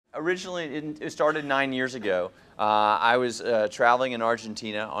originally, it started 9 years ago. I was traveling in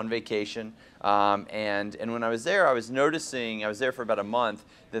Argentina on vacation, and when I was there, I was noticing, I was there for about a month,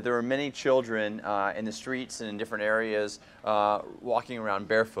 that there were many children in the streets and in different areas walking around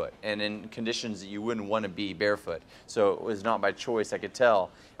barefoot and in conditions that you wouldn't want to be barefoot. So it was not by choice, I could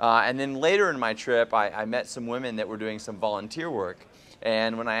tell. And then later in my trip, I met some women that were doing some volunteer work.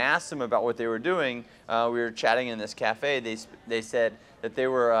 And when I asked them about what they were doing, we were chatting in this cafe, they said that they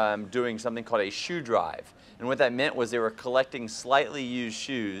were doing something called a shoe drive. And what that meant was they were collecting slightly used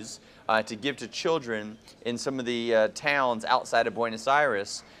shoes to give to children in some of the towns outside of Buenos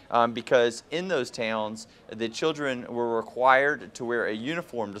Aires, because in those towns the children were required to wear a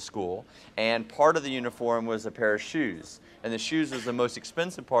uniform to school, and part of the uniform was a pair of shoes. And the shoes was the most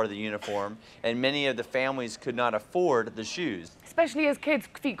expensive part of the uniform, and many of the families could not afford the shoes. Especially as kids'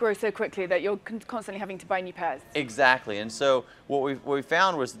 feet grow so quickly that you're constantly having to buy new pairs. Exactly, and so what we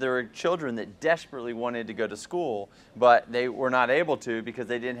found was there were children that desperately wanted to go to school, but they were not able to because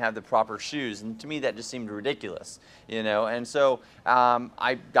they didn't have the proper shoes, and to me that just seemed ridiculous, you know. And so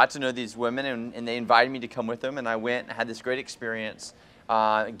I got to know these women, and they invited me to come with them, and I went and had this great experience.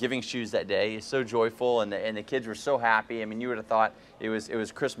 Giving shoes that day. It's so joyful, and the kids were so happy. I mean, you would have thought it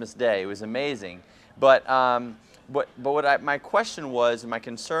was Christmas Day. It was amazing. But what my question was, and my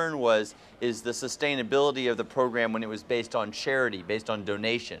concern was, is the sustainability of the program when it was based on charity, based on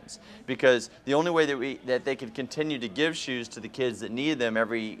donations. Because the only way that they could continue to give shoes to the kids that needed them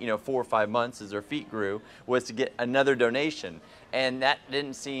every 4 or 5 months as their feet grew was to get another donation. And that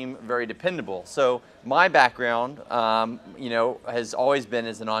didn't seem very dependable. So my background, has always been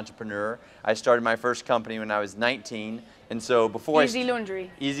as an entrepreneur. I started my first company when I was 19. And so before Easy Laundry.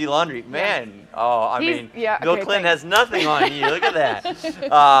 Easy Laundry, man. Yeah. Oh, I mean, Bill Clinton has nothing on you. Look at that.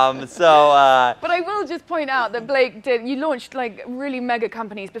 But I will just point out that Blake you launched like really mega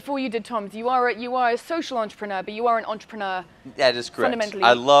companies before you did TOMS. You are a social entrepreneur, but you are an entrepreneur. That is correct. Fundamentally.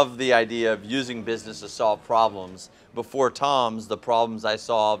 I love the idea of using business to solve problems. Before TOMS, the problems I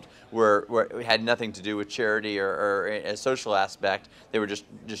solved had nothing to do with charity or a social aspect. They were just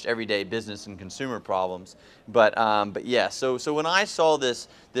everyday business and consumer problems. But yeah, so when I saw this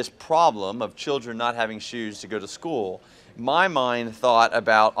problem of children not having shoes to go to school, my mind thought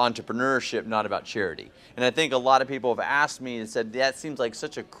about entrepreneurship, not about charity. And I think a lot of people have asked me and said, that seems like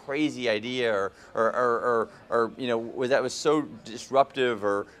such a crazy idea, or that was so disruptive,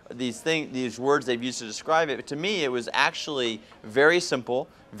 or these words they've used to describe it. But to me, it was actually very simple,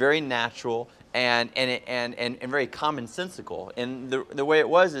 very natural, and very commonsensical. And the way it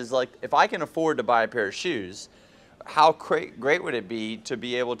was is like, if I can afford to buy a pair of shoes, how great would it be to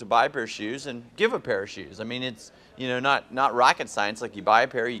be able to buy a pair of shoes and give a pair of shoes? I mean, it's not rocket science. Like, you buy a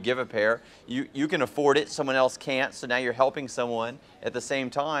pair, you give a pair, you can afford it, someone else can't, so now you're helping someone at the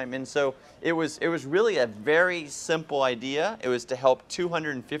same time. And so it was really a very simple idea. It was to help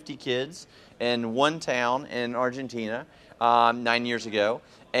 250 kids in one town in Argentina 9 years ago,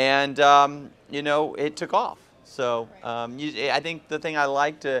 and it took off. So I think the thing I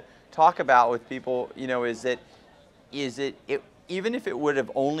like to talk about with people, is that even if it would have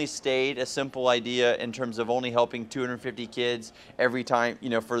only stayed a simple idea in terms of only helping 250 kids every time,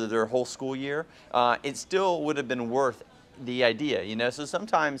 for their whole school year, it still would have been worth the idea, So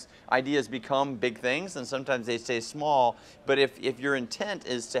sometimes ideas become big things, and sometimes they stay small. But if your intent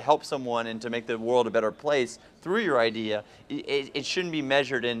is to help someone and to make the world a better place through your idea, it shouldn't be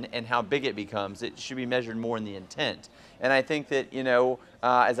measured in how big it becomes. It should be measured more in the intent. And I think that,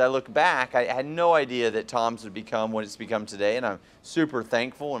 as I look back, I had no idea that TOMS would become what it's become today, and I'm super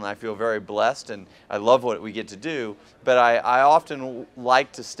thankful, and I feel very blessed, and I love what we get to do. But I often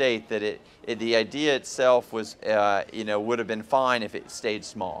like to state that the idea itself was, would have been fine if it stayed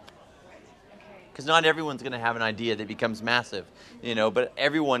small. Because not everyone's going to have an idea that becomes massive, but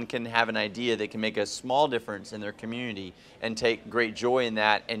everyone can have an idea that can make a small difference in their community and take great joy in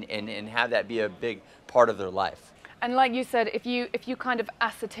that, and have that be a big part of their life. And like you said, if you kind of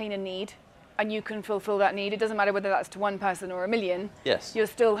ascertain a need and you can fulfill that need, it doesn't matter whether that's to one person or a million. Yes. You're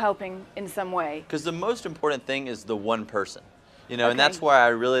still helping in some way. Because the most important thing is the one person, Okay. And that's why I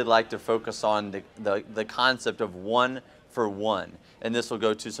really like to focus on the concept of one for one. And this will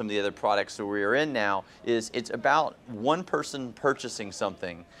go to some of the other products that we are in now. It's about one person purchasing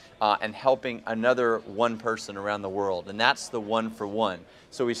something and helping another one person around the world, and that's the one for one.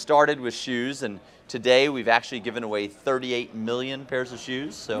 So we started with shoes, and today we've actually given away 38 million pairs of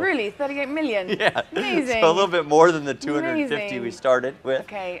shoes. So really, 38 million? yeah, Amazing. so a little bit more than the 250 Amazing. we started with.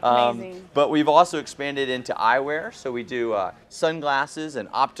 Okay, amazing. But we've also expanded into eyewear, so we do sunglasses and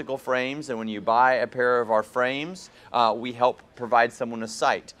optical frames, and when you buy a pair of our frames, we help provide someone a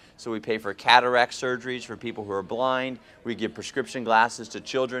sight. So we pay for cataract surgeries for people who are blind. We give prescription glasses to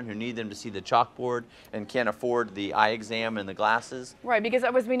children who need them to see the chalkboard and can't afford the eye exam and the glasses. Right, because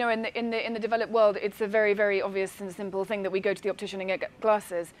as we know in the developed world, it's a very, very obvious and simple thing that we go to the optician and get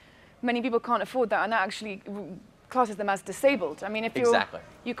glasses. Many people can't afford that, and that actually classes them as disabled. I mean, if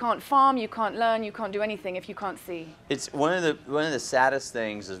you can't farm, you can't learn, you can't do anything if you can't see. It's one of the saddest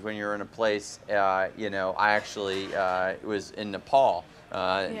things is when you're in a place. You know, I actually was in Nepal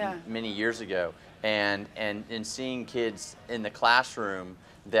many years ago, and seeing kids in the classroom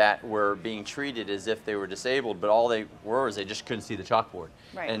that were being treated as if they were disabled, but all they were is they just couldn't see the chalkboard.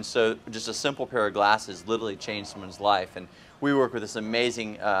 Right. And so just a simple pair of glasses literally changed someone's life. And we work with this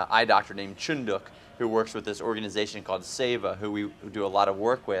amazing eye doctor named Chunduk, who works with this organization called Seva, who we do a lot of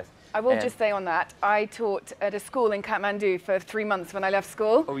work with. I will just say on that, I taught at a school in Kathmandu for 3 months when I left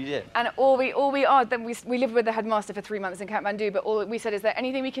school. Oh, you did? And we lived with the headmaster for 3 months in Kathmandu, but all we said, is there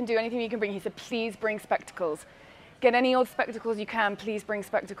anything we can do, anything you can bring? He said, please bring spectacles. Get any old spectacles you can, please bring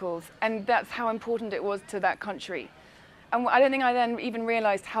spectacles. And that's how important it was to that country. And I don't think I then even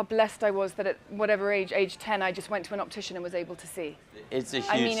realized how blessed I was that at whatever age 10, I just went to an optician and was able to see. It's a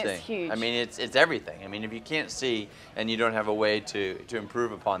huge thing. It's huge. I mean, it's everything. I mean, if you can't see and you don't have a way to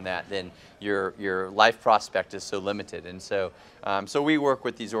improve upon that, then your life prospect is so limited. And so so we work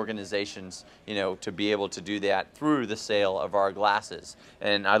with these organizations, you know, to be able to do that through the sale of our glasses.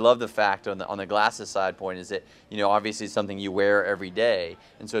 And I love the fact on the glasses side point is that, you know, obviously it's something you wear every day,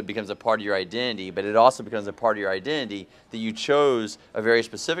 and so it becomes a part of your identity, but it also becomes a part of your identity that you chose a very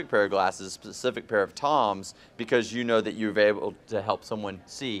specific pair of glasses, a specific pair of TOMS, because you know that you're able to help someone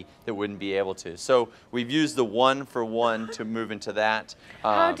see that wouldn't be able to. So we've used the one for one to move into that.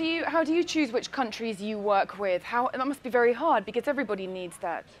 How do you choose which countries you work with? That must be very hard because everybody needs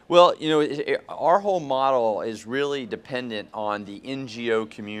that. Well, you know, our whole model is really dependent on the NGO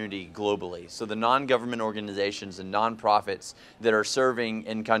community globally. So the non-government organizations and nonprofits that are serving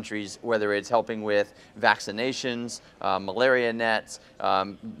in countries, whether it's helping with vaccinations, malaria nets,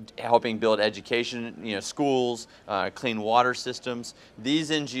 helping build education, you know, schools, clean water systems. These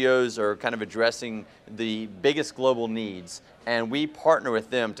NGOs are kind of addressing the biggest global needs, and we partner with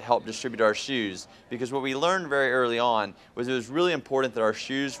them to help distribute our shoes, because what we learned very early on was it was really important that our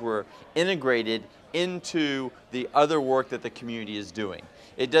shoes were integrated into the other work that the community is doing.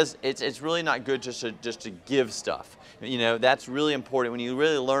 It's really not good just to give stuff. You know, that's really important. When you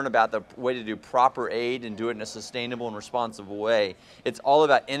really learn about the way to do proper aid and do it in a sustainable and responsible way, it's all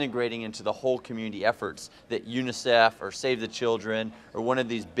about integrating into the whole community efforts that UNICEF or Save the Children or one of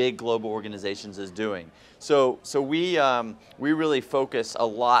these big global organizations is doing. So we really focus a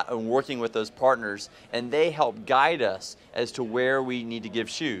lot on working with those partners, and they help guide us as to where we need to give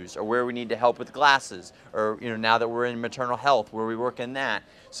shoes or where we need to help with glasses, or, you know, now that we're in maternal health, where we work in that.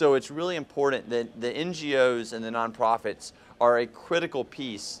 So it's really important that the NGOs and the nonprofits are a critical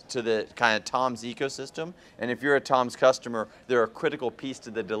piece to the kind of TOMS ecosystem. And if you're a TOMS customer, they're a critical piece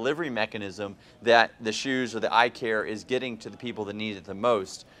to the delivery mechanism that the shoes or the eye care is getting to the people that need it the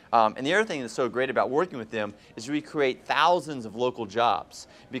most. And the other thing that's so great about working with them is we create thousands of local jobs,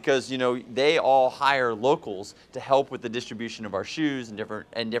 because, you know, they all hire locals to help with the distribution of our shoes and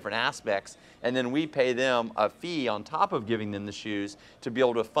different aspects, and then we pay them a fee on top of giving them the shoes to be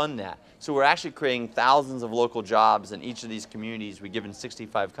able to fund that. So we're actually creating thousands of local jobs in each of these communities we give in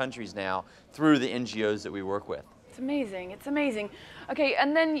 65 countries now through the NGOs that we work with. It's amazing. It's amazing. Okay,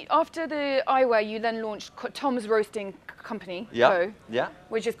 and then after the eyewear, you then launched TOMS Roasting Company,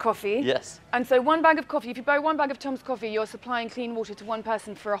 which is coffee. Yes. And so one bag of coffee, if you buy one bag of TOMS coffee, you're supplying clean water to one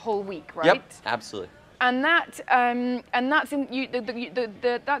person for a whole week, right? Yep, absolutely. And that's in that's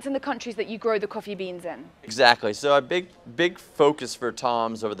in the countries that you grow the coffee beans in. Exactly. So a big focus for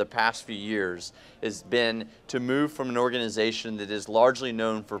TOMS over the past few years has been to move from an organization that is largely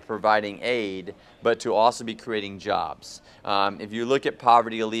known for providing aid, but to also be creating jobs. If you look at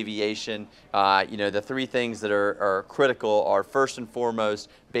poverty alleviation, you know, the three things that are critical are, first and foremost,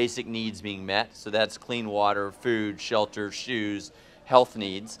 basic needs being met. So that's clean water, food, shelter, shoes, health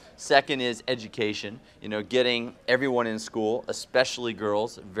needs. Second is education, you know, getting everyone in school, especially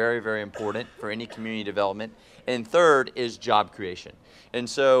girls, very, very important for any community development. And third is job creation. And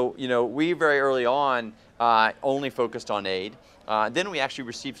so, we very early on only focused on aid. Then we actually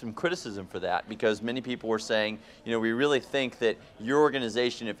received some criticism for that, because many people were saying, we really think that your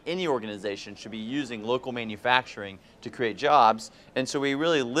organization, if any organization, should be using local manufacturing to create jobs. And so we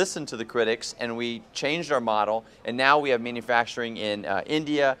really listened to the critics, and we changed our model, and now we have manufacturing in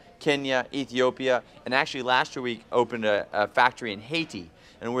India, Kenya, Ethiopia, and actually last year we opened a factory in Haiti.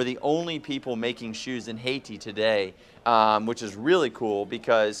 And we're the only people making shoes in Haiti today, which is really cool,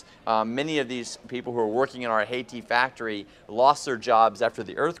 because many of these people who are working in our Haiti factory lost their jobs after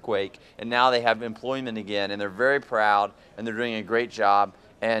the earthquake, and now they have employment again, and they're very proud, and they're doing a great job.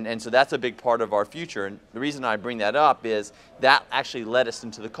 And so that's a big part of our future. And the reason I bring that up is that actually led us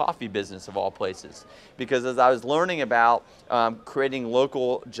into the coffee business, of all places. Because as I was learning about creating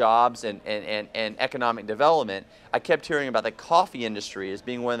local jobs and economic development, I kept hearing about the coffee industry as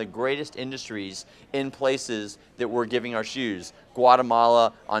being one of the greatest industries in places that we're giving our shoes.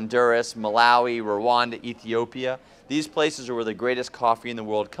 Guatemala, Honduras, Malawi, Rwanda, Ethiopia. These places are where the greatest coffee in the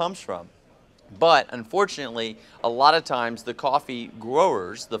world comes from. But unfortunately, a lot of times the coffee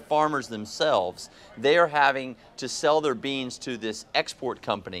growers, the farmers themselves, they are having to sell their beans to this export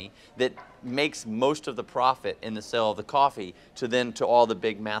company that makes most of the profit in the sale of the coffee to all the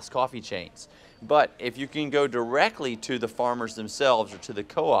big mass coffee chains. But if you can go directly to the farmers themselves or to the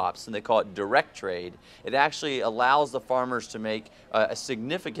co-ops, and they call it direct trade, it actually allows the farmers to make a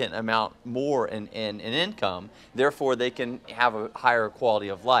significant amount more in income. Therefore, they can have a higher quality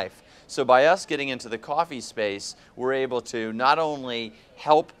of life. So by us getting into the coffee space, we're able to not only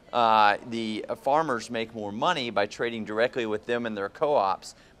help the farmers make more money by trading directly with them and their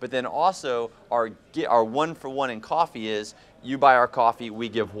co-ops, but then also our one-for-one in coffee is, you buy our coffee, we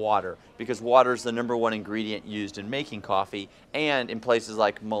give water, because water is the #1 ingredient used in making coffee. And in places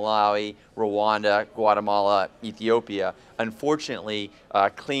like Malawi, Rwanda, Guatemala, Ethiopia, unfortunately,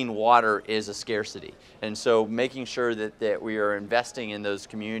 clean water is a scarcity. And so making sure that we are investing in those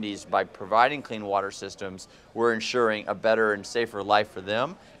communities by providing clean water systems, we're ensuring a better and safer life for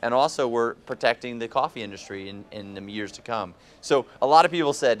them. And also we're protecting the coffee industry in the years to come. So a lot of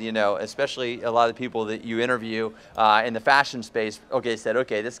people said, especially a lot of the people that you interview in the fashion space, said,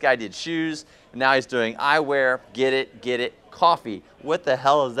 okay, this guy did shoes, and now he's doing eyewear, get it, coffee. What the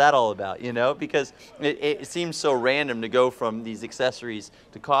hell is that all about, Because it seems so random to go from these accessories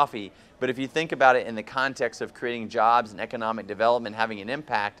to coffee. But if you think about it in the context of creating jobs and economic development, having an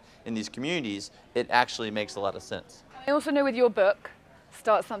impact in these communities, it actually makes a lot of sense. I also know with your book,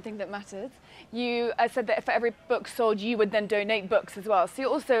 Start Something That Matters, you said that for every book sold, you would then donate books as well. So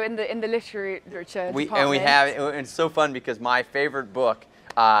you're also in the literature department. And we have, and it's so fun because my favorite book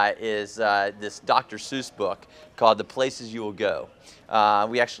is this Dr. Seuss book called The Places You Will Go.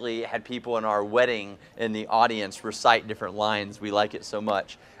 We actually had people in our wedding in the audience recite different lines. We like it so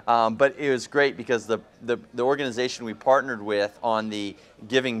much. But it was great because the organization we partnered with on the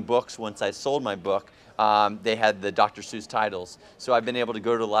giving books, once I sold my book, they had the Dr. Seuss titles. So I've been able to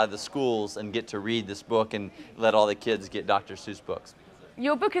go to a lot of the schools and get to read this book and let all the kids get Dr. Seuss books.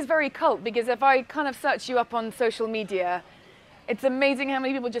 Your book is very cult, because if I kind of search you up on social media, it's amazing how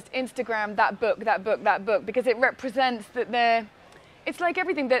many people just Instagram that book, because it represents that it's like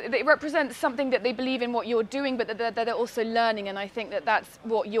everything, that it represents something that they believe in what you're doing, but that they're also learning. And I think that that's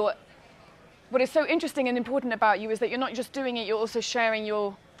what is so interesting and important about you, is that you're not just doing it, you're also sharing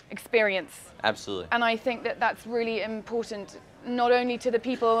your experience. Absolutely. And I think that that's really important, not only to the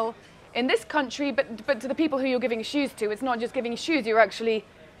people in this country, but to the people who you're giving shoes to. It's not just giving shoes, you're actually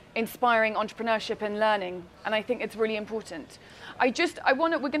inspiring entrepreneurship and learning. And I think it's really important.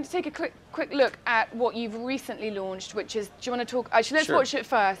 we're going to take a quick look at what you've recently launched, which is, do you want to talk, actually let's watch it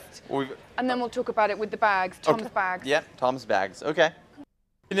first, and then we'll talk about it with the bags, TOMS bags. Yeah, TOMS bags, okay.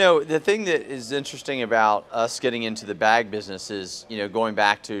 The thing that is interesting about us getting into the bag business is, going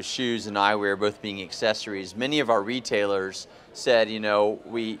back to shoes and eyewear both being accessories, many of our retailers said,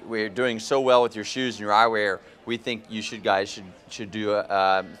 we're doing so well with your shoes and your eyewear, we think you guys should do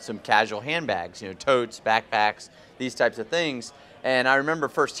some casual handbags, totes, backpacks, these types of things. And I remember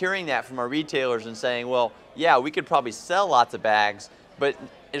first hearing that from our retailers and saying, well, yeah, we could probably sell lots of bags, but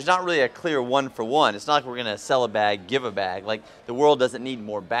it's not really a clear one-for-one. It's not like we're going to sell a bag, give a bag. Like, the world doesn't need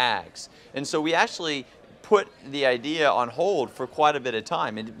more bags. And so we actually put the idea on hold for quite a bit of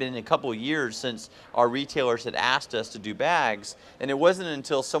time. It had been a couple of years since our retailers had asked us to do bags, and it wasn't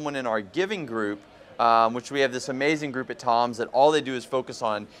until someone in our giving group, which we have this amazing group at TOMS that all they do is focus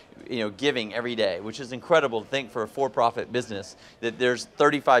on giving every day, which is incredible to think for a for-profit business, that there's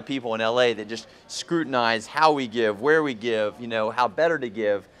 35 people in LA that just scrutinize how we give, where we give, how better to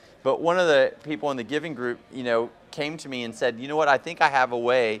give. But one of the people in the giving group, came to me and said, you know what, I think I have a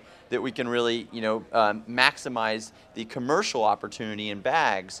way that we can really, maximize the commercial opportunity in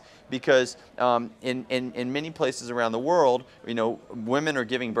bags, because in many places around the world, women are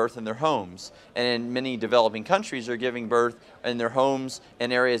giving birth in their homes, and in many developing countries are giving birth in their homes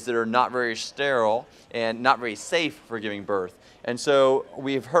in areas that are not very sterile and not very safe for giving birth. And so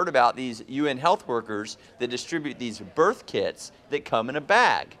we've heard about these UN health workers that distribute these birth kits that come in a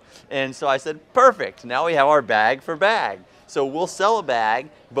bag. And so I said, perfect, now we have our bag for bag. So we'll sell a bag,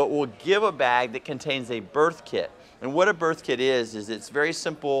 but we'll give a bag that contains a birth kit. And what a birth kit is it's very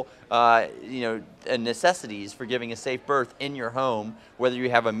simple, necessities for giving a safe birth in your home, whether you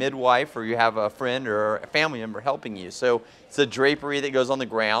have a midwife or you have a friend or a family member helping you. So it's a drapery that goes on the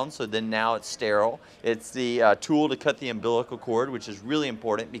ground, so then now it's sterile. It's the tool to cut the umbilical cord, which is really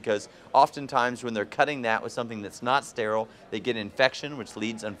important, because oftentimes when they're cutting that with something that's not sterile, they get infection, which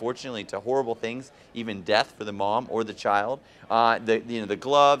leads, unfortunately, to horrible things, even death for the mom or the child. The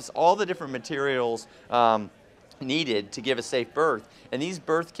gloves, all the different materials needed to give a safe birth. And these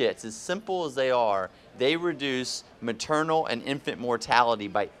birth kits, as simple as they are, they reduce maternal and infant mortality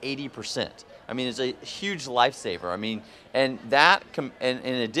by 80%. I mean, it's a huge lifesaver. I mean, and that, in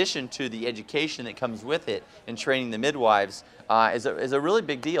addition to the education that comes with it and training the midwives, is a really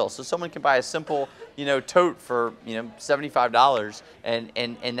big deal. So someone can buy a simple, tote for, $75,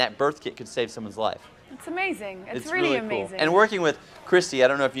 and that birth kit could save someone's life. It's amazing. It's really really cool. amazing. And working with Christy, I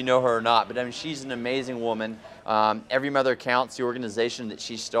don't know if you know her or not, but I mean, she's an amazing woman. Every Mother Counts, the organization that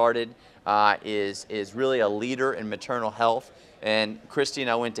she started, is really a leader in maternal health. And Christy and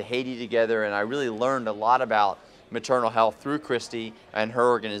I went to Haiti together, and I really learned a lot about maternal health through Christy and her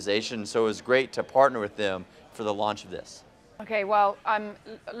organization. So it was great to partner with them for the launch of this. Okay, well,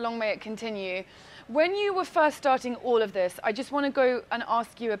 long may it continue. When you were first starting all of this, I just want to go and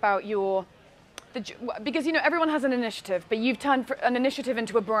ask you about because everyone has an initiative, but you've turned an initiative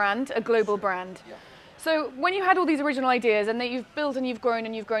into a brand, a global brand. Yeah. So when you had all these original ideas and that you've built and you've grown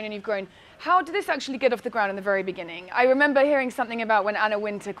and you've grown and you've grown, how did this actually get off the ground in the very beginning? I remember hearing something about when Anna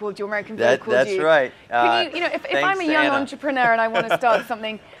Winter called you, American Girl called you. That's right. Can you, if I'm a young entrepreneur and I want to start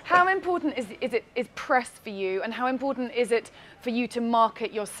something, how important is press for you, and how important is it for you to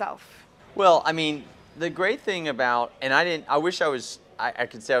market yourself? Well, I mean, the great thing about, and I wish I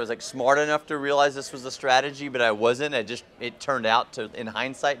could say I was like smart enough to realize this was a strategy, but I wasn't. It turned out to, in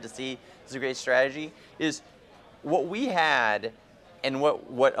hindsight, to see it's a great strategy, is what we had and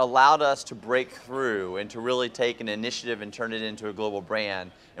what allowed us to break through and to really take an initiative and turn it into a global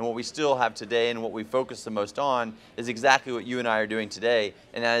brand, and what we still have today and what we focus the most on is exactly what you and I are doing today,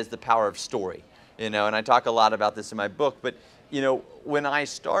 and that is the power of story. And I talk a lot about this in my book, but when I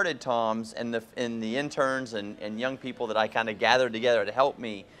started TOMS and the interns and young people that I kind of gathered together to help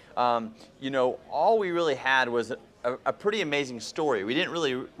me, all we really had was a pretty amazing story. We didn't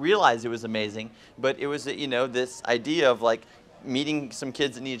really realize it was amazing, but it was, this idea of like meeting some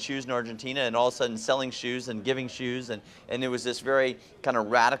kids that needed shoes in Argentina and all of a sudden selling shoes and giving shoes, and it was this very kind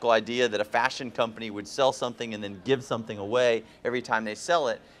of radical idea that a fashion company would sell something and then give something away every time they sell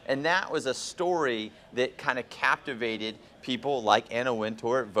it. And that was a story that kind of captivated people like Anna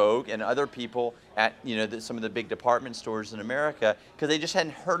Wintour at Vogue and other people at some of the big department stores in America, because they just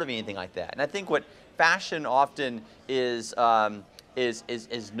hadn't heard of anything like that. And I think what fashion often is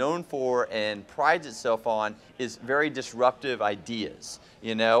known for and prides itself on is very disruptive ideas.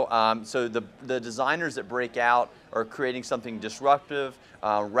 So the designers that break out are creating something disruptive,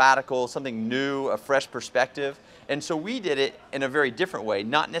 radical, something new, a fresh perspective. And so we did it in a very different way,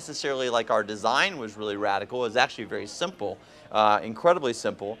 not necessarily like our design was really radical. It was actually very simple, incredibly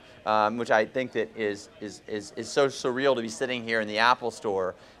simple, which I think that is so surreal to be sitting here in the Apple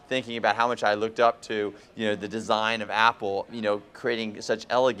store thinking about how much I looked up to, the design of Apple, creating such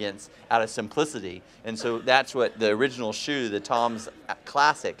elegance out of simplicity. And so that's what the original shoe, the TOMS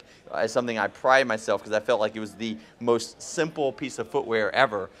Classic, is something I pride myself, because I felt like it was the most simple piece of footwear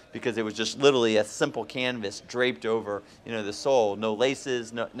ever, because it was just literally a simple canvas draped over, the sole, no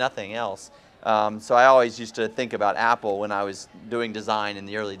laces, nothing else. So I always used to think about Apple when I was doing design in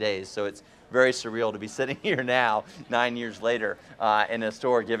the early days. So it's very surreal to be sitting here now, 9 years later, in a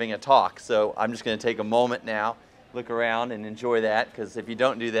store giving a talk. So I'm just going to take a moment now, look around and enjoy that, because if you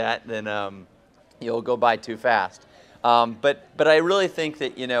don't do that, then you'll go by too fast. But I really think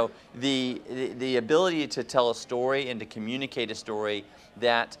that the ability to tell a story and to communicate a story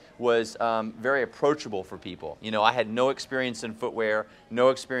that was very approachable for people. I had no experience in footwear,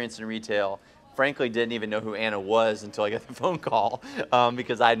 no experience in retail. frankly didn't even know who Anna was until I got the phone call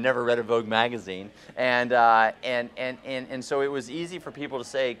because I had never read a Vogue magazine. And so it was easy for people to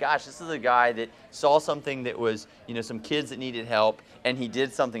say, gosh, this is a guy that saw something that was, you know, some kids that needed help, and he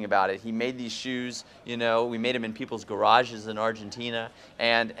did something about it. He made these shoes, you know, we made them in people's garages in Argentina,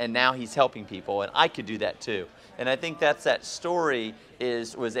 and now he's helping people, and I could do that too. And I think that's that story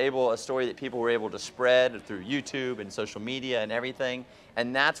was a story that people were able to spread through YouTube and social media and everything.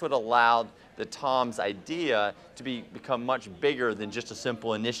 And that's what allowed the TOMS idea to become much bigger than just a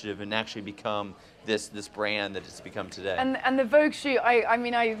simple initiative and actually become this brand that it's become today. And the Vogue shoot,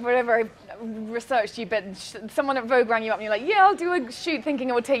 whatever I researched you, but someone at Vogue rang you up and you're like, yeah, I'll do a shoot, thinking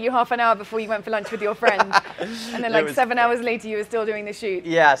it would take you half an hour before you went for lunch with your friend. And then like 7 hours later, you were still doing the shoot.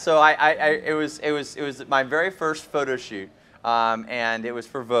 Yeah, so it was my very first photo shoot. And it was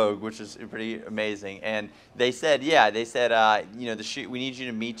for Vogue, which is pretty amazing. And they said, you know, the shoot, we need you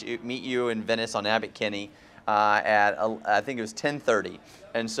to meet you in Venice on Abbot Kinney at I think it was 10:30.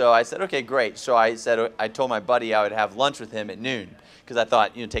 And so I said, okay, great. So I told my buddy I would have lunch with him at noon because I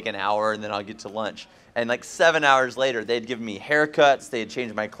thought, you know, take an hour and then I'll get to lunch. And like 7 hours later, they'd given me haircuts, they had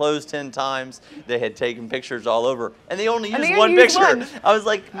changed my clothes 10 times, they had taken pictures all over, and they only used one picture. I was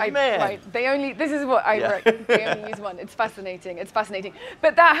like, man. Right, this is what I wrote, they only use one. It's fascinating, it's fascinating.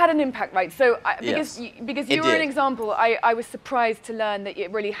 But that had an impact, right? So because you were an example, I was surprised to learn that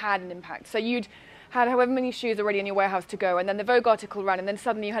it really had an impact. So you'd had however many shoes already in your warehouse to go, and then the Vogue article ran, and then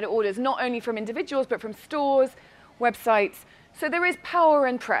suddenly you had orders not only from individuals, but from stores, websites. So there is power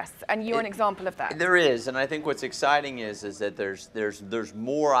in press, and you're an example of that. There is, and I think what's exciting is that there's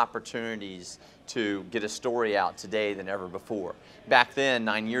more opportunities to get a story out today than ever before. Back then,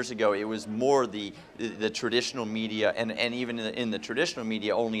 9 years ago, it was more the traditional media, and even in the traditional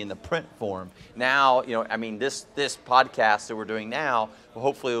media, only in the print form. Now, you know, I mean, this podcast that we're doing now,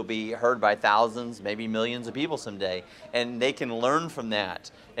 hopefully will be heard by thousands, maybe millions of people someday, and they can learn from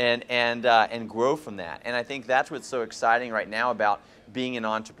that and grow from that. And I think that's what's so exciting right now about being an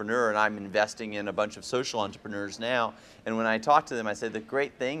entrepreneur, and I'm investing in a bunch of social entrepreneurs now. And when I talk to them, I say the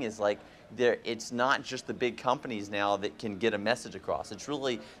great thing is like, it's not just the big companies now that can get a message across. It's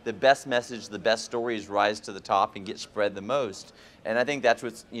really the best message, the best stories rise to the top and get spread the most. And I think that's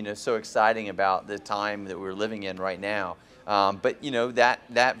what's, you know, so exciting about the time that we're living in right now. But you know,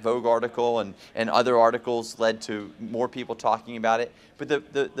 that Vogue article and other articles led to more people talking about it. But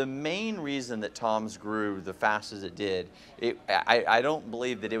the main reason that TOMS grew the fast as it did, I don't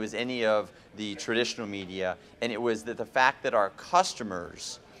believe that it was any of the traditional media, and it was that the fact that our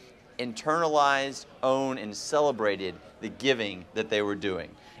customers internalized, owned, and celebrated the giving that they were doing.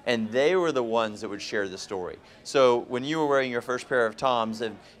 And they were the ones that would share the story. So when you were wearing your first pair of TOMS,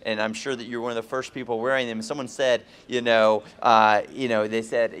 and I'm sure that you were one of the first people wearing them, and someone said, they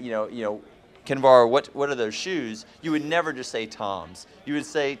said, Kenvar, what are those shoes? You would never just say TOMS. You would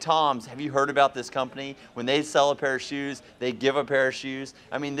say, TOMS, have you heard about this company? When they sell a pair of shoes, they give a pair of shoes.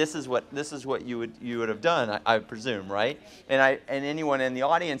 I mean, this is what you would have done, I presume, right? And anyone in the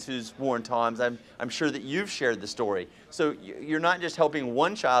audience who's worn TOMS, I'm sure that you've shared the story. So you're not just helping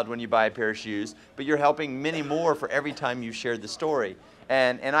one child when you buy a pair of shoes, but you're helping many more for every time you shared the story.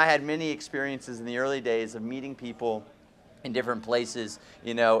 And I had many experiences in the early days of meeting people in different places,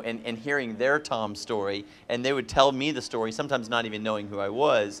 you know, and hearing their TOMS story, and they would tell me the story, sometimes not even knowing who I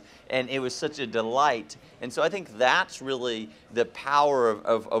was, and it was such a delight. And so I think that's really the power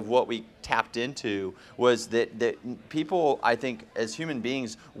of what we tapped into, was that people, I think, as human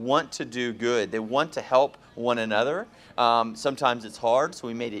beings, want to do good. They want to help one another. Sometimes it's hard, so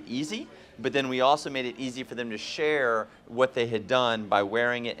we made it easy, but then we also made it easy for them to share what they had done by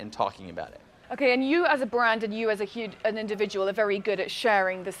wearing it and talking about it. Okay, and you as a brand and you as an individual are very good at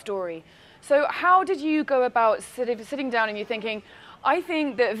sharing the story. So how did you go about sitting down and you're thinking, I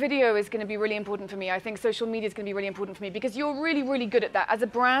think that video is going to be really important for me. I think social media is going to be really important for me, because you're really, really good at that. As a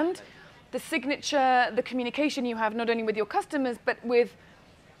brand, the signature, the communication you have, not only with your customers, but with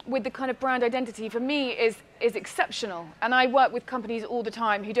the kind of brand identity, for me, is exceptional. And I work with companies all the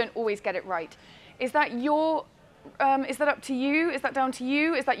time who don't always get it right. Is that up to you? Is that down to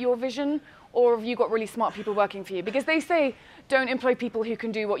you? Is that your vision? Or have you got really smart people working for you? Because they say, don't employ people who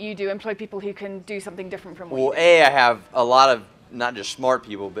can do what you do, employ people who can do something different from what you do. Well, I have a lot of not just smart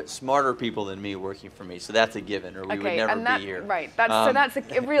people, but smarter people than me working for me. So that's a given, or we would never be here. Right, so that's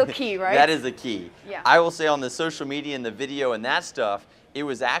a real key, right? That is the key. Yeah. I will say on the social media and the video and that stuff, it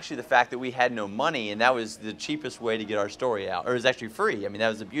was actually the fact that we had no money, and that was the cheapest way to get our story out. Or it was actually free. I mean, that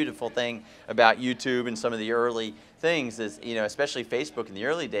was the beautiful thing about YouTube and some of the early things is, you know, especially Facebook in the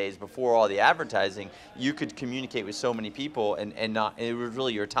early days before all the advertising, you could communicate with so many people and it was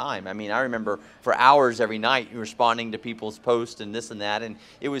really your time. I mean, I remember for hours every night responding to people's posts and this and that, and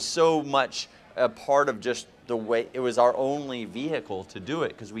it was so much a part of just the way, it was our only vehicle to do it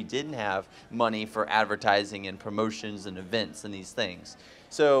because we didn't have money for advertising and promotions and events and these things.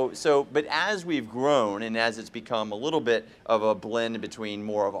 But as we've grown and as it's become a little bit of a blend between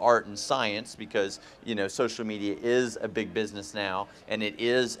more of art and science, because you know social media is a big business now and it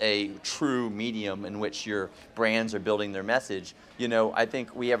is a true medium in which your brands are building their message. You know, I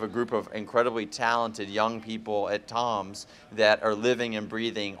think we have a group of incredibly talented young people at TOMS that are living and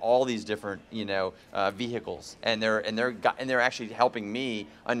breathing all these different, you know, vehicles, and they're actually helping me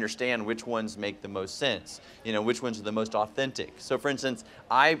understand which ones make the most sense. You know, which ones are the most authentic. So, for instance,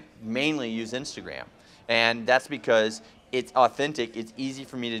 I mainly use Instagram, and that's because it's authentic, it's easy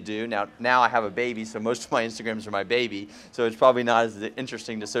for me to do. Now I have a baby, so most of my Instagrams are my baby, so it's probably not as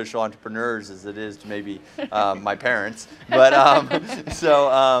interesting to social entrepreneurs as it is to maybe my parents. But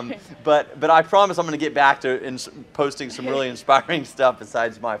but I promise I'm going to get back to posting some really inspiring stuff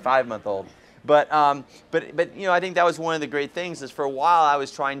besides my 5-month-old. But you know, I think that was one of the great things is for a while I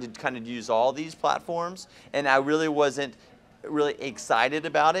was trying to kind of use all these platforms, and I really wasn't really excited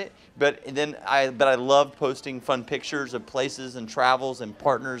about it, but I loved posting fun pictures of places and travels and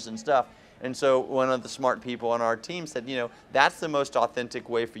partners and stuff. And so one of the smart people on our team said, you know, that's the most authentic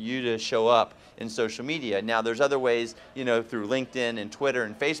way for you to show up in social media. Now there's other ways, you know, through LinkedIn and Twitter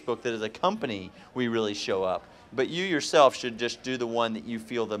and Facebook that as a company we really show up. But you yourself should just do the one that you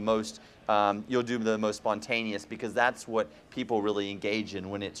feel the most, you'll do the most spontaneous, because that's what people really engage in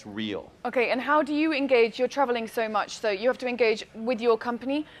when it's real. Okay, and how do you engage? You're traveling so much, so you have to engage with your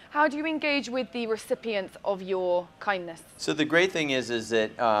company. How do you engage with the recipients of your kindness? So the great thing is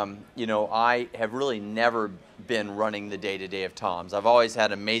that, you know, I have really never been running the day-to-day of TOMS. I've always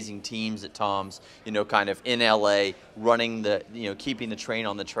had amazing teams at TOMS, you know, kind of in LA, running the, you know, keeping the train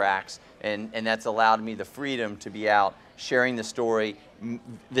on the tracks, and that's allowed me the freedom to be out sharing the story,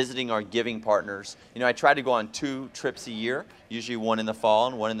 visiting our giving partners. You know, I try to go on 2 trips a year, usually one in the fall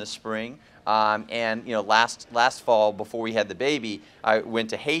and one in the spring. And you know, last fall before we had the baby, I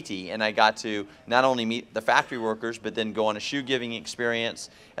went to Haiti and I got to not only meet the factory workers, but then go on a shoe giving experience,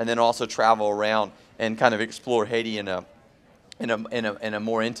 and then also travel around and kind of explore Haiti in a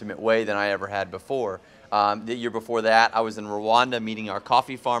more intimate way than I ever had before. The year before that, I was in Rwanda meeting our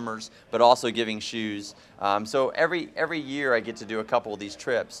coffee farmers, but also giving shoes. So every year I get to do a couple of these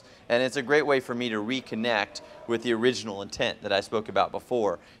trips, and it's a great way for me to reconnect with the original intent that I spoke about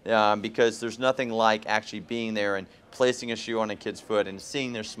before, because there's nothing like actually being there and placing a shoe on a kid's foot and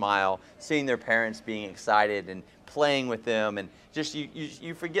seeing their smile, seeing their parents being excited and playing with them, and just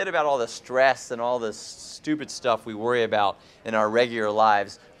you forget about all the stress and all the stupid stuff we worry about in our regular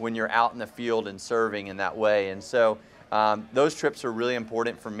lives when you're out in the field and serving in that way. And so those trips are really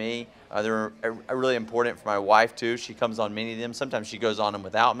important for me. They're really important for my wife too. She comes on many of them. Sometimes she goes on them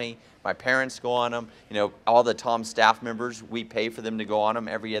without me. My parents go on them. You know, all the TOMS staff members, we pay for them to go on them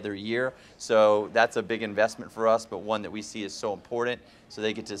every other year. So that's a big investment for us, but one that we see is so important. So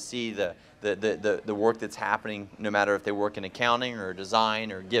they get to see the work that's happening, no matter if they work in accounting or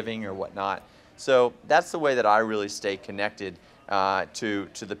design or giving or whatnot. So that's the way that I really stay connected to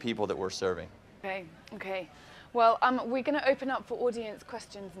the people that we're serving. Okay, okay. Well, we're going to open up for audience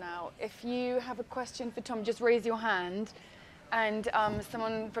questions now. If you have a question for Tom, just raise your hand, and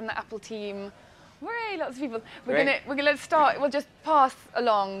someone from the Apple team. Hooray, lots of people. We're gonna start. We'll just pass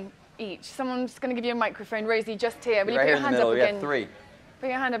along each. Someone's going to give you a microphone. Rosie, just here. Will you put your hand up again? We have 3. Put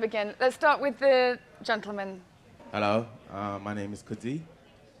your hand up again. Let's start with the gentleman. Hello, my name is Kuti.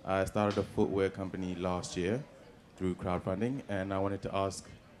 I started a footwear company last year through crowdfunding, and I wanted to ask,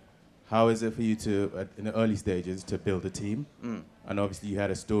 how is it for you to, in the early stages, to build a team? And obviously you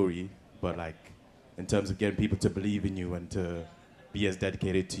had a story, but like, in terms of getting people to believe in you and to be as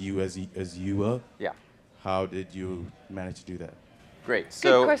dedicated to you as you were, yeah. How did you manage to do that? Great.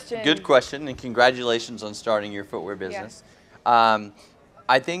 So, good question, and congratulations on starting your footwear business. Yeah.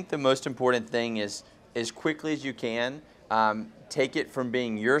 I think the most important thing is, as quickly as you can, take it from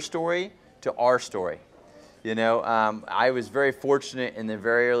being your story to our story. You know, I was very fortunate in the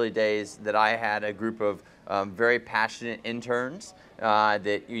very early days that I had a group of very passionate interns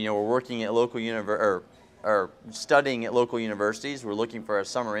that, you know, were working at local or studying at local universities. We're looking for a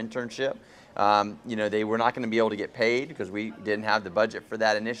summer internship. You know, they were not going to be able to get paid because we didn't have the budget for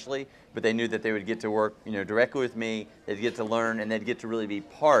that initially, but they knew that they would get to work, you know, directly with me. They'd get to learn, and they'd get to really be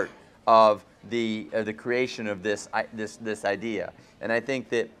part of the creation of this idea. And I think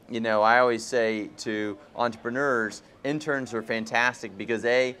that, you know, I always say to entrepreneurs, interns are fantastic because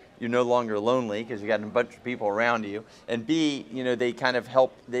A, you're no longer lonely because you got a bunch of people around you, and B, you know, they kind of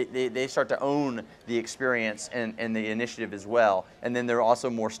help, they start to own the experience and the initiative as well, and then they're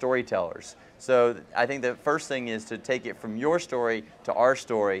also more storytellers. So I think the first thing is to take it from your story to our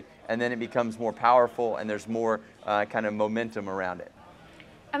story, and then it becomes more powerful and there's more kind of momentum around it.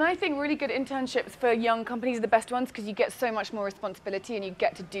 And I think really good internships for young companies are the best ones because you get so much more responsibility and you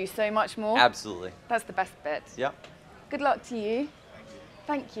get to do so much more. Absolutely. That's the best bit. Yep. Good luck to you.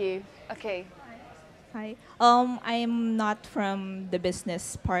 Thank you. Okay. Hi. I'm not from the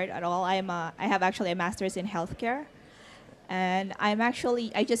business part at all. I have actually a master's in healthcare. And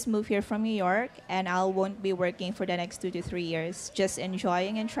I just moved here from New York, and I won't be working for the next 2 to 3 years, just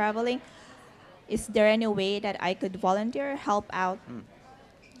enjoying and traveling. Is there any way that I could volunteer, help out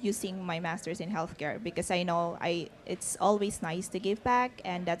using my master's in healthcare? Because I know it's always nice to give back,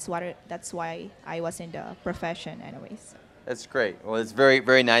 and that's why I was in the profession anyways. That's great. Well, it's very,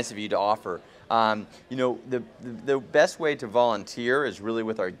 very nice of you to offer. You know, the best way to volunteer is really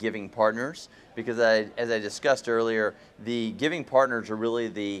with our giving partners, because as I discussed earlier, the giving partners are really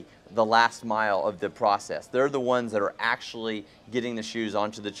the last mile of the process. They're the ones that are actually getting the shoes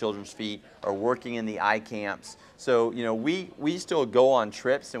onto the children's feet or working in the eye camps. So, you know, we still go on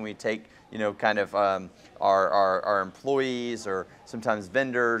trips and we take, you know, kind of our employees or sometimes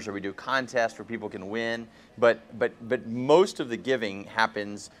vendors, or we do contests where people can win. But most of the giving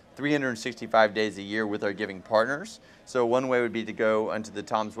happens 365 days a year with our giving partners. So one way would be to go onto the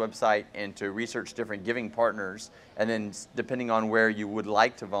TOMS website and to research different giving partners, and then depending on where you would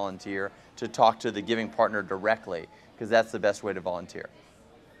like to volunteer, to talk to the giving partner directly, because that's the best way to volunteer.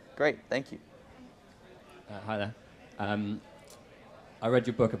 Great, thank you. Hi there. I read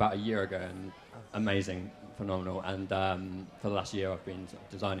your book about a year ago, and amazing, phenomenal. And for the last year, I've been sort of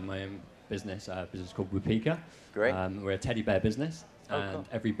designing my own business, a business called Wupika. Great. We're a teddy bear business, and cool.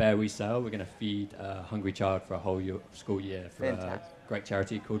 every bear we sell, we're going to feed a hungry child for a whole school year for a great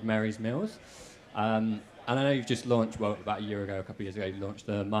charity called Mary's Meals. And I know you've just launched, well, about a year ago, a couple of years ago, you launched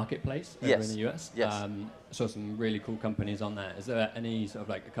the marketplace over in the US. Yes. Saw some really cool companies on there. Is there any sort of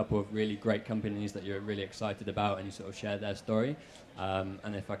like a couple of really great companies that you're really excited about and you sort of share their story?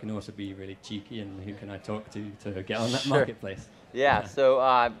 And if I can also be really cheeky, and who can I talk to get on that marketplace? Yeah,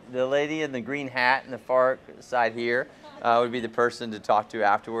 so the lady in the green hat in the far side here would be the person to talk to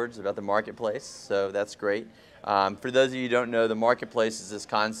afterwards about the marketplace, so that's great. For those of you who don't know, the marketplace is this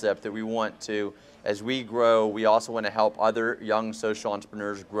concept that we want to, as we grow, we also want to help other young social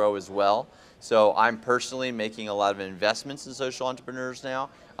entrepreneurs grow as well. So I'm personally making a lot of investments in social entrepreneurs now,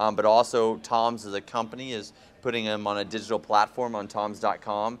 but also TOMS as a company is putting them on a digital platform on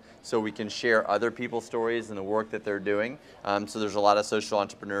toms.com so we can share other people's stories and the work that they're doing. So there's a lot of social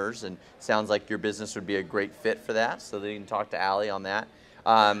entrepreneurs, and it sounds like your business would be a great fit for that, so that you can talk to Allie on that.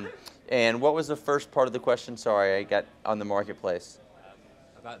 And what was the first part of the question? Sorry, I got on the marketplace.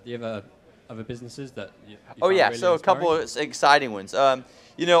 About the other businesses that you Oh yeah, really so inspiring? a couple of exciting ones.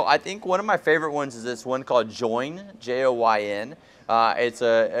 You know, I think one of my favorite ones is this one called Joyn, J-O-Y-N. It's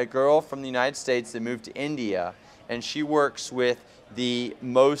a girl from the United States that moved to India, and she works with the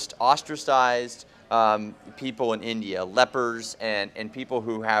most ostracized people in India, lepers and people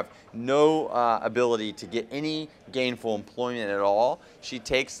who have no ability to get any gainful employment at all. She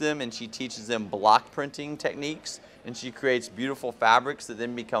takes them and she teaches them block printing techniques, and she creates beautiful fabrics that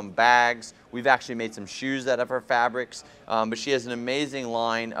then become bags. We've actually made some shoes out of her fabrics, but she has an amazing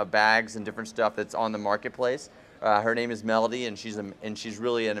line of bags and different stuff that's on the marketplace. Her name is Melody, and she's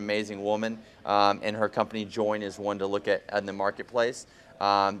really an amazing woman, and her company Joyn is one to look at in the marketplace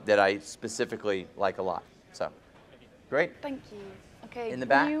that I specifically like a lot. So, great. Thank you. Okay. In the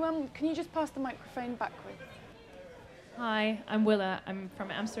back. Can you just pass the microphone backwards? Hi, I'm Willa. I'm from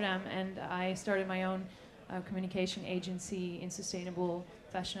Amsterdam, and I started my own communication agency in sustainable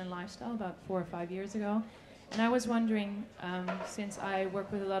fashion and lifestyle about 4 or 5 years ago. And I was wondering, since I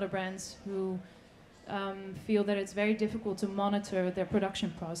work with a lot of brands who feel that it's very difficult to monitor their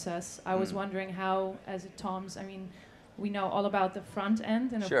production process, I was wondering how, as a TOMS, I mean, we know all about the front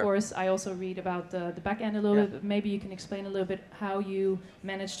end, and of course I also read about the back end a little bit, but maybe you can explain a little bit how you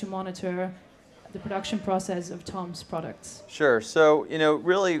manage to monitor the production process of TOMS products. Sure. So, you know,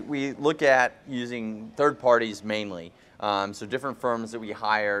 really we look at using third parties mainly. So different firms that we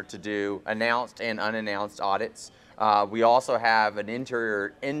hire to do announced and unannounced audits. We also have an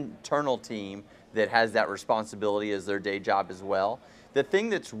internal team that has that responsibility as their day job as well. The thing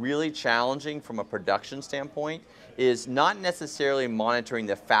that's really challenging from a production standpoint is not necessarily monitoring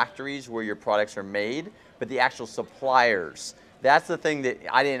the factories where your products are made, but the actual suppliers. That's the thing that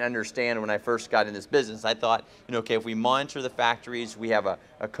I didn't understand when I first got in this business. I thought, okay, if we monitor the factories, we have a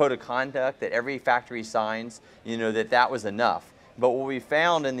code of conduct that every factory signs, that was enough. But what we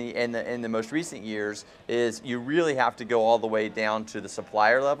found in the most recent years is you really have to go all the way down to the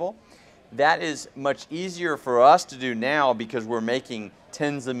supplier level. That is much easier for us to do now because we're making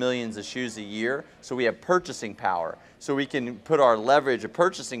tens of millions of shoes a year, so we have purchasing power. So we can put our leverage of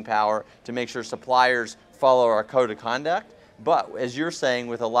purchasing power to make sure suppliers follow our code of conduct. But as you're saying,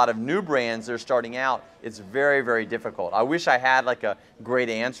 with a lot of new brands that are starting out, it's very, very difficult. I wish I had like a great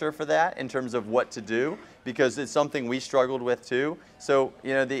answer for that in terms of what to do, because it's something we struggled with too. So,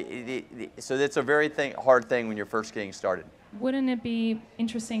 so it's a very hard thing when you're first getting started. Wouldn't it be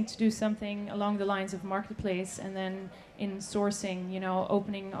interesting to do something along the lines of marketplace, and then in sourcing,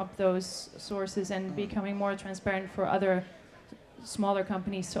 opening up those sources and becoming more transparent for other smaller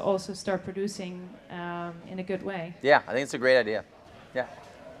companies to also start producing in a good way? Yeah, I think it's a great idea. Yeah.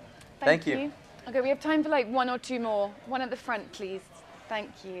 Thank you. Okay, we have time for like one or two more. One at the front, please. Thank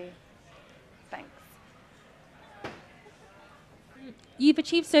you. Thanks. You've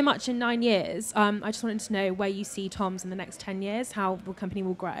achieved so much in 9 years. I just wanted to know where you see TOMS in the next 10 years, how the company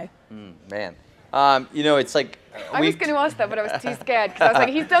will grow. Man. It's like... I was going to ask that, but I was too scared, because I was like,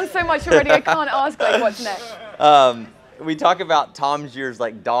 he's done so much already, I can't ask what's next. We talk about TOMS years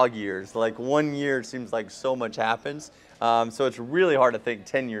like dog years. Like 1 year seems like so much happens. So it's really hard to think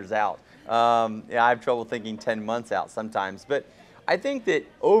 10 years out. I have trouble thinking 10 months out sometimes. But I think that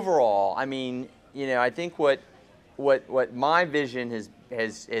overall, I think what my vision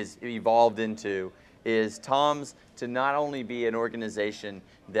has evolved into is TOMS to not only be an organization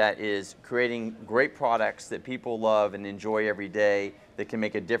that is creating great products that people love and enjoy every day that can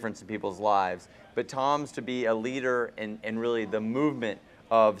make a difference in people's lives, but TOMS to be a leader in really the movement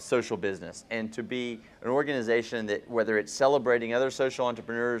of social business, and to be an organization that, whether it's celebrating other social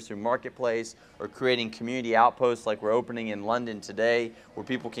entrepreneurs through marketplace or creating community outposts like we're opening in London today, where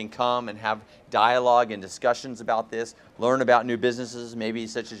people can come and have dialogue and discussions about this, learn about new businesses, maybe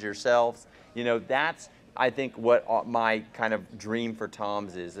such as yourselves. That's, I think, what my kind of dream for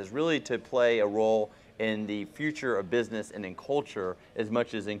TOMS is really to play a role in the future of business and in culture as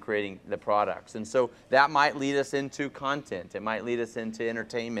much as in creating the products. And so that might lead us into content. It might lead us into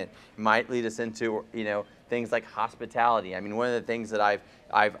entertainment. It might lead us into, things like hospitality. One of the things that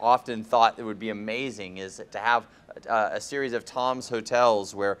I've often thought that would be amazing is to have a series of TOMS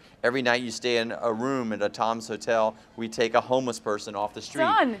hotels where every night you stay in a room at a TOMS hotel, we take a homeless person off the street.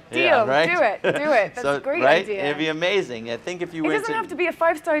 Done. Deal. Yeah, right? Do it. That's a great idea. It'd be amazing. I think if you went to... It doesn't have to be a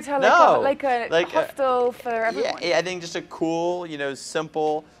 5-star hotel, like a hostel for everyone. Yeah, I think just a cool,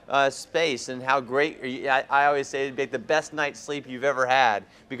 simple space, and how great, I always say it'd be like the best night's sleep you've ever had,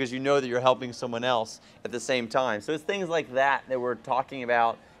 because you know that you're helping someone else at the same time. So it's things like that we're talking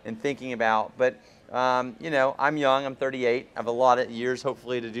about and thinking about. But I'm young, I'm 38, I have a lot of years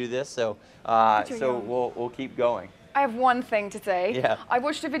hopefully to do this, so we'll keep going. I have one thing to say. Yeah. I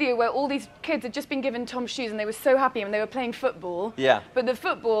watched a video where all these kids had just been given TOMS shoes and they were so happy and they were playing football. Yeah. But the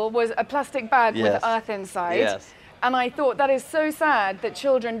football was a plastic bag with earth inside. Yes. And I thought that is so sad that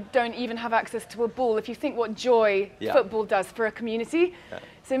children don't even have access to a ball, if you think what joy football does for a community. Yeah.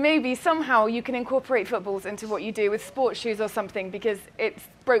 So maybe somehow you can incorporate footballs into what you do with sports shoes or something, because it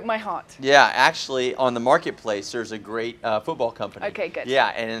broke my heart. Yeah, actually on the marketplace there's a great football company. Okay, good. Yeah,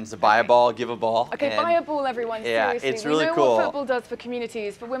 and it's a buy a ball, give a ball. Okay, buy a ball, everyone. Yeah, seriously. it's really cool. We know what football does for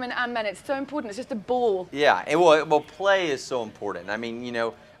communities, for women and men. It's so important. It's just a ball. Yeah, and well, play is so important.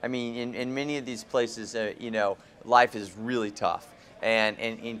 In many of these places, life is really tough.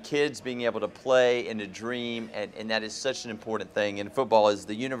 And kids being able to play and to dream, and that is such an important thing. And football is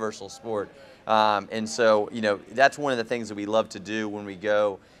the universal sport. And so, that's one of the things that we love to do when we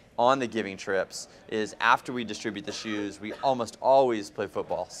go on the giving trips, is after we distribute the shoes, we almost always play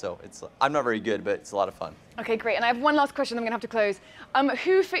football. So I'm not very good, but it's a lot of fun. Okay, great. And I have one last question I'm going to have to close.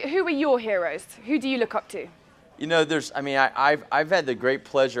 Who are your heroes? Who do you look up to? I've had the great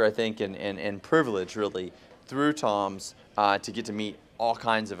pleasure, I think, and privilege, really, through TOMS, to get to meet all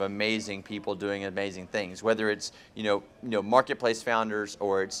kinds of amazing people doing amazing things, whether it's marketplace founders,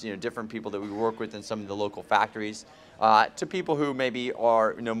 or it's different people that we work with in some of the local factories, to people who maybe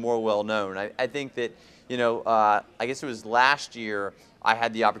are more well known. I think that I guess it was last year I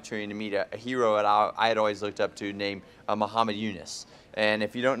had the opportunity to meet a hero that I had always looked up to named Muhammad Yunus. And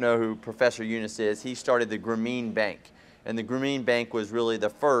if you don't know who Professor Yunus is, he started the Grameen Bank. And the Grameen Bank was really the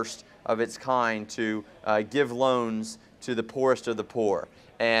first of its kind to give loans to the poorest of the poor.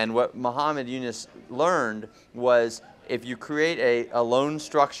 And what Muhammad Yunus learned was if you create a loan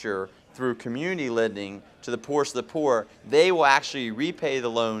structure through community lending to the poorest of the poor, they will actually repay the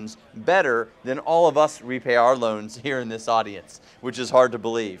loans better than all of us repay our loans here in this audience, which is hard to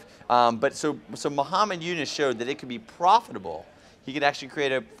believe. So Muhammad Yunus showed that it could be profitable. He could actually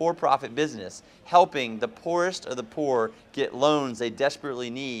create a for-profit business, helping the poorest of the poor get loans they desperately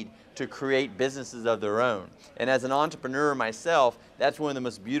need to create businesses of their own. And as an entrepreneur myself, that's one of the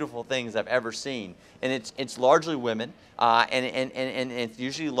most beautiful things I've ever seen. And it's largely women, and it's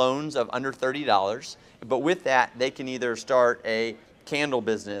usually loans of under $30. But with that, they can either start a candle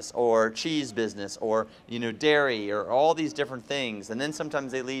business or cheese business or dairy or all these different things, and then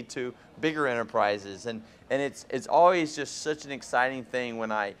sometimes they lead to bigger enterprises, and it's always just such an exciting thing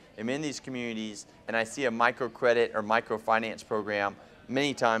when I am in these communities and I see a microcredit or microfinance program,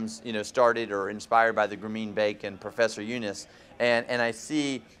 many times started or inspired by the Grameen Bank and Professor Yunus, and I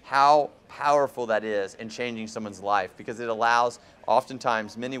see how powerful that is in changing someone's life, because it allows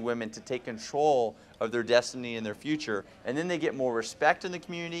oftentimes many women to take control of their destiny and their future, and then they get more respect in the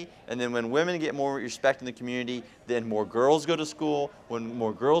community, and then when women get more respect in the community, then more girls go to school. When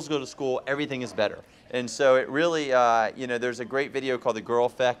more girls go to school, everything is better. And so it really, there's a great video called The Girl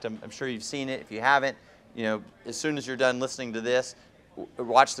Effect. I'm sure you've seen it. If you haven't, as soon as you're done listening to this,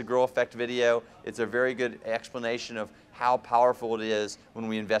 watch the Girl Effect video. It's a very good explanation of how powerful it is when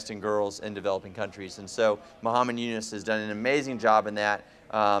we invest in girls in developing countries. And so Muhammad Yunus has done an amazing job in that.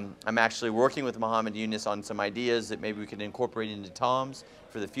 I'm actually working with Muhammad Yunus on some ideas that maybe we could incorporate into TOMS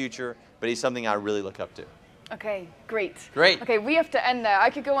for the future, but he's something I really look up to. Okay, great. Great. Okay, we have to end there. I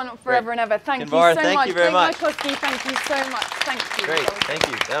could go on forever and ever. Thank you so Kinvara, much. thank you very much. Blake Mycoskie, thank you so much. Thank you. Great, thank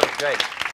you. That was great.